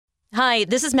Hi,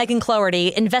 this is Megan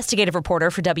Cloherty, investigative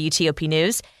reporter for WTOP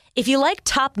News. If you like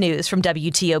top news from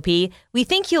WTOP, we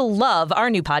think you'll love our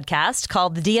new podcast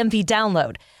called the DMV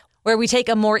Download, where we take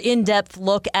a more in-depth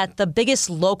look at the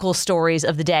biggest local stories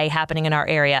of the day happening in our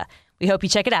area. We hope you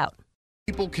check it out.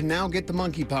 People can now get the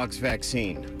monkeypox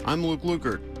vaccine. I'm Luke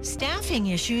Lukert. Staffing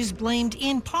issues blamed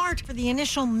in part for the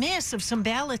initial miss of some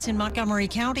ballots in Montgomery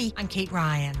County. I'm Kate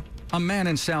Ryan. A man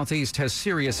in Southeast has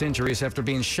serious injuries after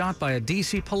being shot by a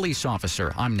D.C. police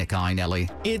officer. I'm Nick Einelli.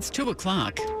 It's 2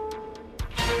 o'clock.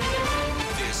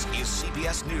 This is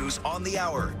CBS News on the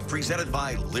Hour, presented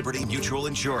by Liberty Mutual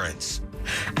Insurance.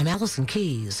 I'm Allison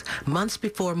Keyes. Months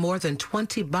before more than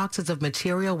 20 boxes of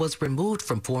material was removed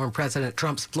from former President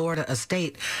Trump's Florida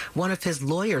estate, one of his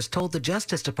lawyers told the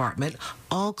Justice Department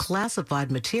all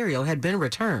classified material had been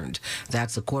returned.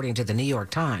 That's according to the New York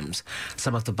Times.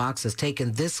 Some of the boxes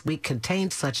taken this week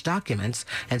contained such documents,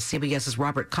 and CBS's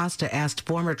Robert Costa asked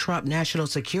former Trump National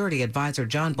Security Advisor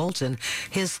John Bolton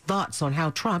his thoughts on how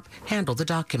Trump handled the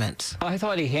documents. I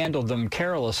thought he handled them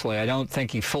carelessly. I don't think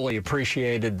he fully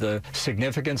appreciated the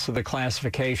significance of the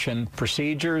classification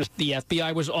procedures. The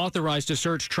FBI was authorized to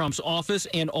search Trump's office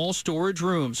and all storage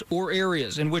rooms or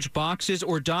areas in which boxes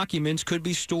or documents could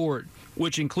be stored,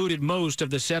 which included most of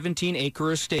the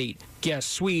 17-acre estate. Guest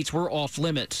suites were off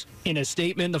limits. In a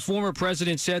statement, the former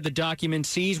president said the documents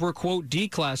seized were, quote,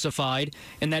 declassified,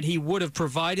 and that he would have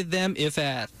provided them if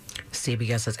asked.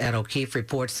 CBS's Ed O'Keefe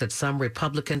reports that some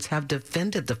Republicans have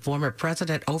defended the former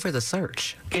president over the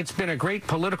search. It's been a great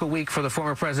political week for the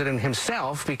former president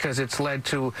himself because it's led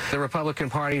to the Republican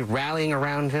Party rallying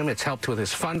around him. It's helped with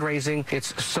his fundraising.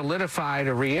 It's solidified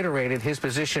or reiterated his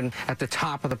position at the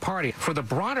top of the party. For the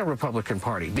broader Republican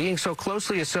Party, being so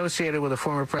closely associated with a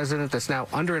former president that's now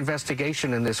under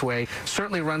investigation in this way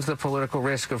certainly runs the political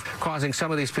risk of causing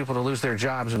some of these people to lose their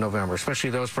jobs in November, especially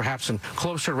those perhaps in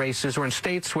closer races or in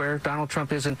states where Donald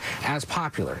Trump isn't as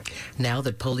popular. Now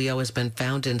that polio has been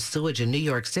found in sewage in New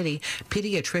York City,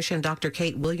 pediatrician Dr.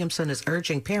 Kate Williamson is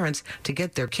urging parents to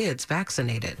get their kids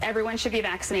vaccinated. Everyone should be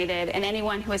vaccinated, and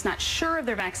anyone who is not sure of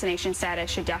their vaccination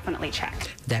status should definitely check.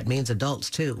 That means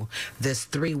adults, too. This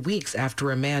 3 weeks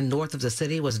after a man north of the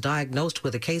city was diagnosed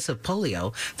with a case of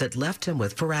polio that left him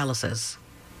with paralysis.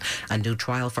 A new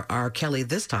trial for R. Kelly,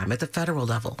 this time at the federal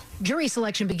level. Jury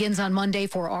selection begins on Monday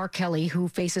for R. Kelly, who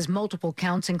faces multiple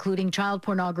counts, including child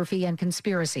pornography and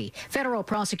conspiracy. Federal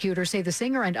prosecutors say the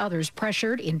singer and others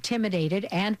pressured, intimidated,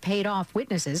 and paid off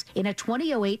witnesses in a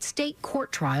 2008 state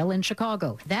court trial in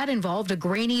Chicago. That involved a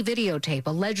grainy videotape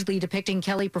allegedly depicting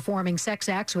Kelly performing sex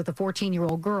acts with a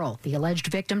 14-year-old girl. The alleged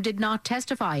victim did not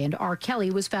testify, and R.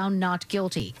 Kelly was found not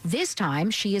guilty. This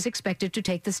time, she is expected to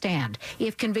take the stand.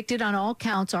 If convicted on all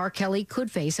counts, R. Kelly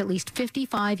could face at least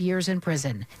 55 years in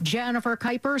prison. Jennifer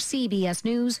Kuiper, CBS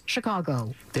News,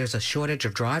 Chicago. There's a shortage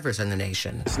of drivers in the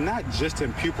nation. It's not just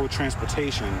in pupil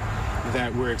transportation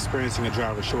that we're experiencing a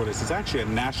driver shortage. It's actually a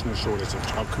national shortage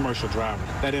of commercial drivers.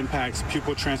 That impacts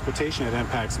pupil transportation, it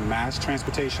impacts mass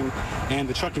transportation, and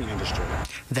the trucking industry.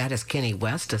 That is Kenny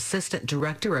West, Assistant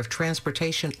Director of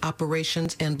Transportation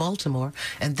Operations in Baltimore,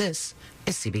 and this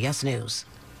is CBS News.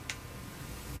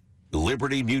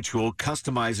 Liberty Mutual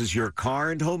customizes your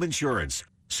car and home insurance,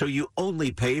 so you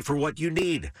only pay for what you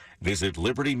need. Visit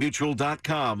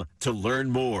libertymutual.com to learn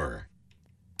more.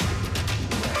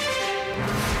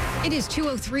 It is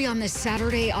 2:03 on this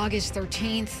Saturday, August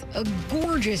 13th. A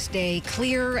gorgeous day,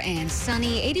 clear and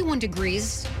sunny, 81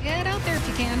 degrees. Get out there if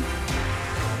you can.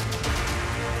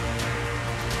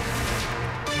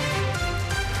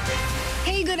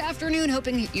 Hey, good afternoon.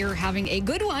 Hoping you're having a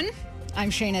good one. I'm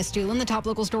Shayna Stulin. The top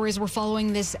local stories we're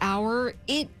following this hour.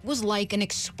 It was like an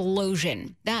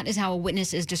explosion. That is how a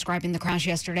witness is describing the crash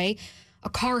yesterday. A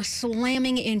car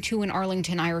slamming into an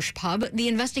Arlington Irish pub. The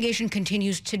investigation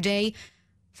continues today.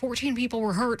 14 people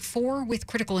were hurt, 4 with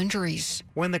critical injuries.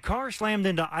 When the car slammed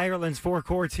into Ireland's Four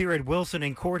Courts here at Wilson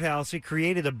and Courthouse, it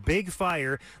created a big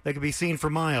fire that could be seen for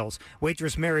miles.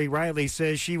 Waitress Mary Riley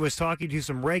says she was talking to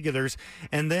some regulars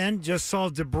and then just saw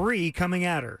debris coming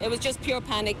at her. It was just pure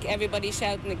panic. Everybody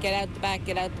shouting, get out the back,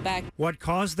 get out the back. What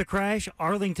caused the crash?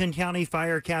 Arlington County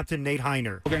Fire Captain Nate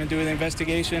Heiner. We're going to do an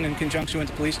investigation in conjunction with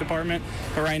the police department,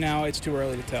 but right now it's too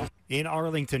early to tell. In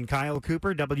Arlington, Kyle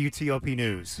Cooper, WTOP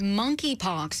News.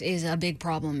 Monkeypox is a big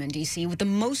problem in D.C. with the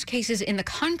most cases in the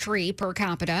country per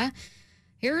capita.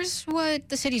 Here's what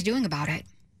the city's doing about it.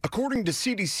 According to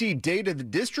CDC data, the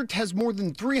district has more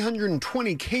than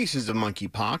 320 cases of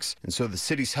monkeypox, and so the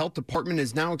city's health department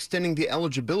is now extending the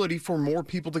eligibility for more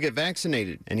people to get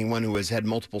vaccinated. Anyone who has had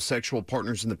multiple sexual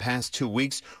partners in the past 2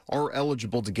 weeks are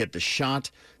eligible to get the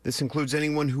shot. This includes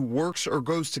anyone who works or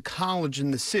goes to college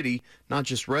in the city, not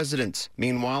just residents.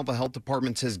 Meanwhile, the health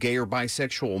department says gay or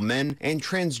bisexual men and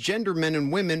transgender men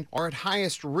and women are at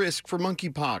highest risk for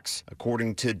monkeypox.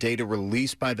 According to data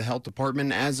released by the health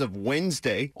department as of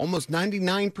Wednesday, almost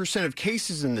 99% of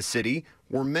cases in the city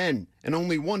were men, and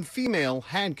only one female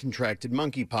had contracted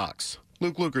monkeypox.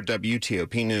 Luke Luker,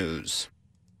 WTOP News.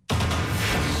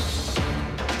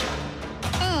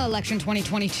 Election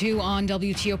 2022 on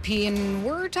WTOP, and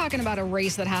we're talking about a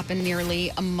race that happened nearly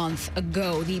a month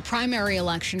ago. The primary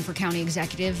election for county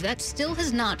executive that still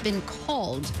has not been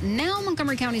called. Now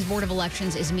Montgomery County's Board of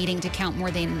Elections is meeting to count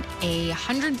more than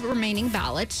 100 remaining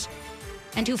ballots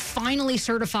and to finally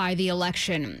certify the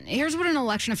election. Here's what an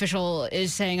election official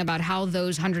is saying about how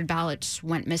those 100 ballots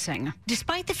went missing.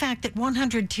 Despite the fact that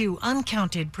 102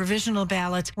 uncounted provisional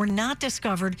ballots were not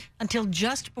discovered until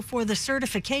just before the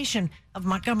certification of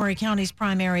Montgomery County's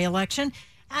primary election,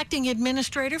 acting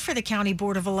administrator for the County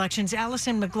Board of Elections,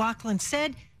 Allison McLaughlin,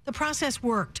 said the process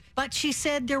worked, but she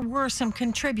said there were some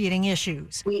contributing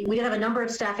issues. We did have a number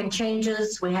of staffing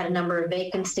changes. We had a number of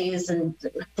vacancies and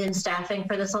thin staffing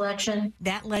for this election.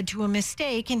 That led to a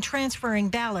mistake in transferring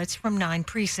ballots from 9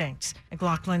 precincts.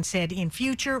 McLaughlin said in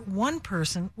future, one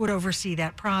person would oversee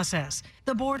that process.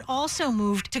 The board also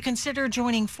moved to consider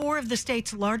joining 4 of the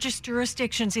state's largest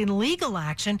jurisdictions in legal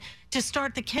action to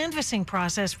start the canvassing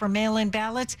process for mail-in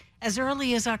ballots as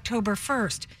early as October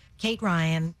 1st. Kate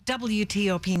Ryan,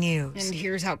 WTOP News. And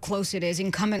here's how close it is.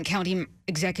 Incumbent county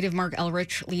executive Mark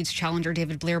Elrich leads challenger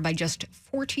David Blair by just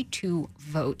 42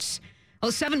 votes.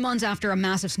 7 months after a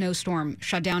massive snowstorm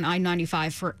shut down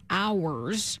I-95 for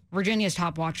hours, Virginia's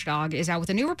top watchdog is out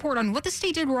with a new report on what the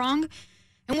state did wrong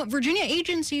and what Virginia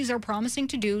agencies are promising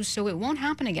to do so it won't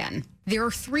happen again. There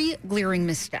are 3 glaring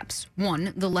missteps.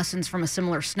 1, the lessons from a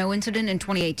similar snow incident in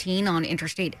 2018 on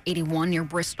Interstate 81 near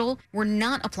Bristol were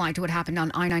not applied to what happened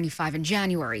on I-95 in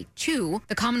January. 2,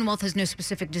 the Commonwealth has no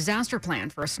specific disaster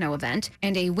plan for a snow event,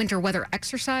 and a winter weather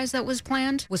exercise that was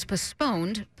planned was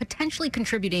postponed, potentially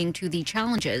contributing to the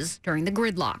challenges during the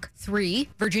gridlock. 3,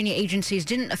 Virginia agencies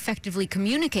didn't effectively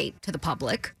communicate to the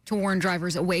public to warn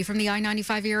drivers away from the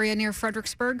I-95 area near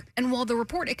Fredericksburg. And while the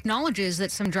report acknowledges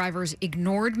that some drivers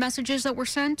ignored messages that were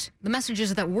sent, the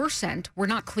messages that were sent were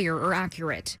not clear or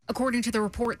accurate. According to the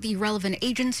report, the relevant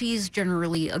agencies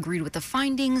generally agreed with the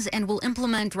findings and will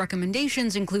implement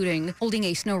recommendations, including holding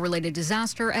a snow-related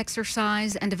disaster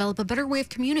exercise and develop a better way of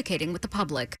communicating with the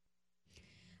public.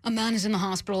 A man is in the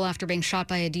hospital after being shot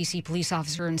by a D.C. police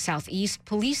officer in Southeast.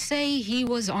 Police say he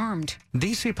was armed.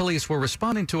 D.C. police were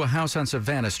responding to a house on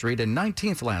Savannah Street in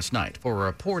 19th last night for a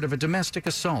report of a domestic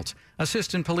assault.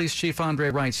 Assistant Police Chief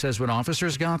Andre Wright says when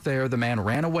officers got there, the man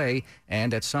ran away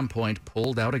and at some point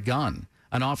pulled out a gun.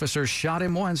 An officer shot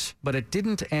him once, but it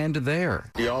didn't end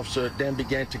there. The officer then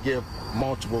began to give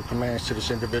multiple commands to this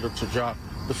individual to drop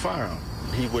the firearm.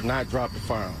 He would not drop the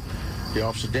firearm. The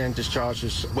officer then discharged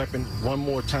his weapon one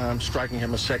more time, striking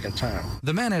him a second time.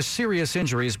 The man has serious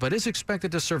injuries but is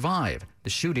expected to survive. The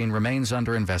shooting remains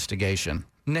under investigation.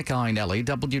 Nick Iannelli,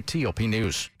 WTOP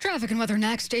News. Traffic and weather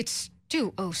next. It's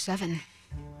 2:07.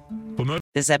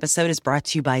 This episode is brought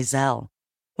to you by Zelle.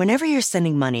 Whenever you're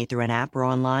sending money through an app or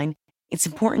online, it's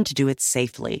important to do it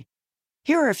safely.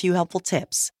 Here are a few helpful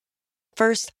tips.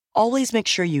 First, always make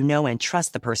sure you know and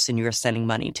trust the person you are sending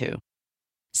money to.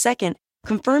 Second,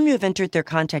 confirm you have entered their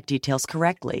contact details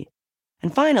correctly.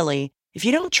 And finally, if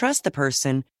you don't trust the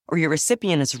person or your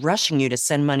recipient is rushing you to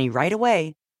send money right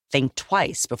away, think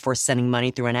twice before sending money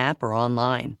through an app or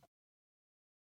online.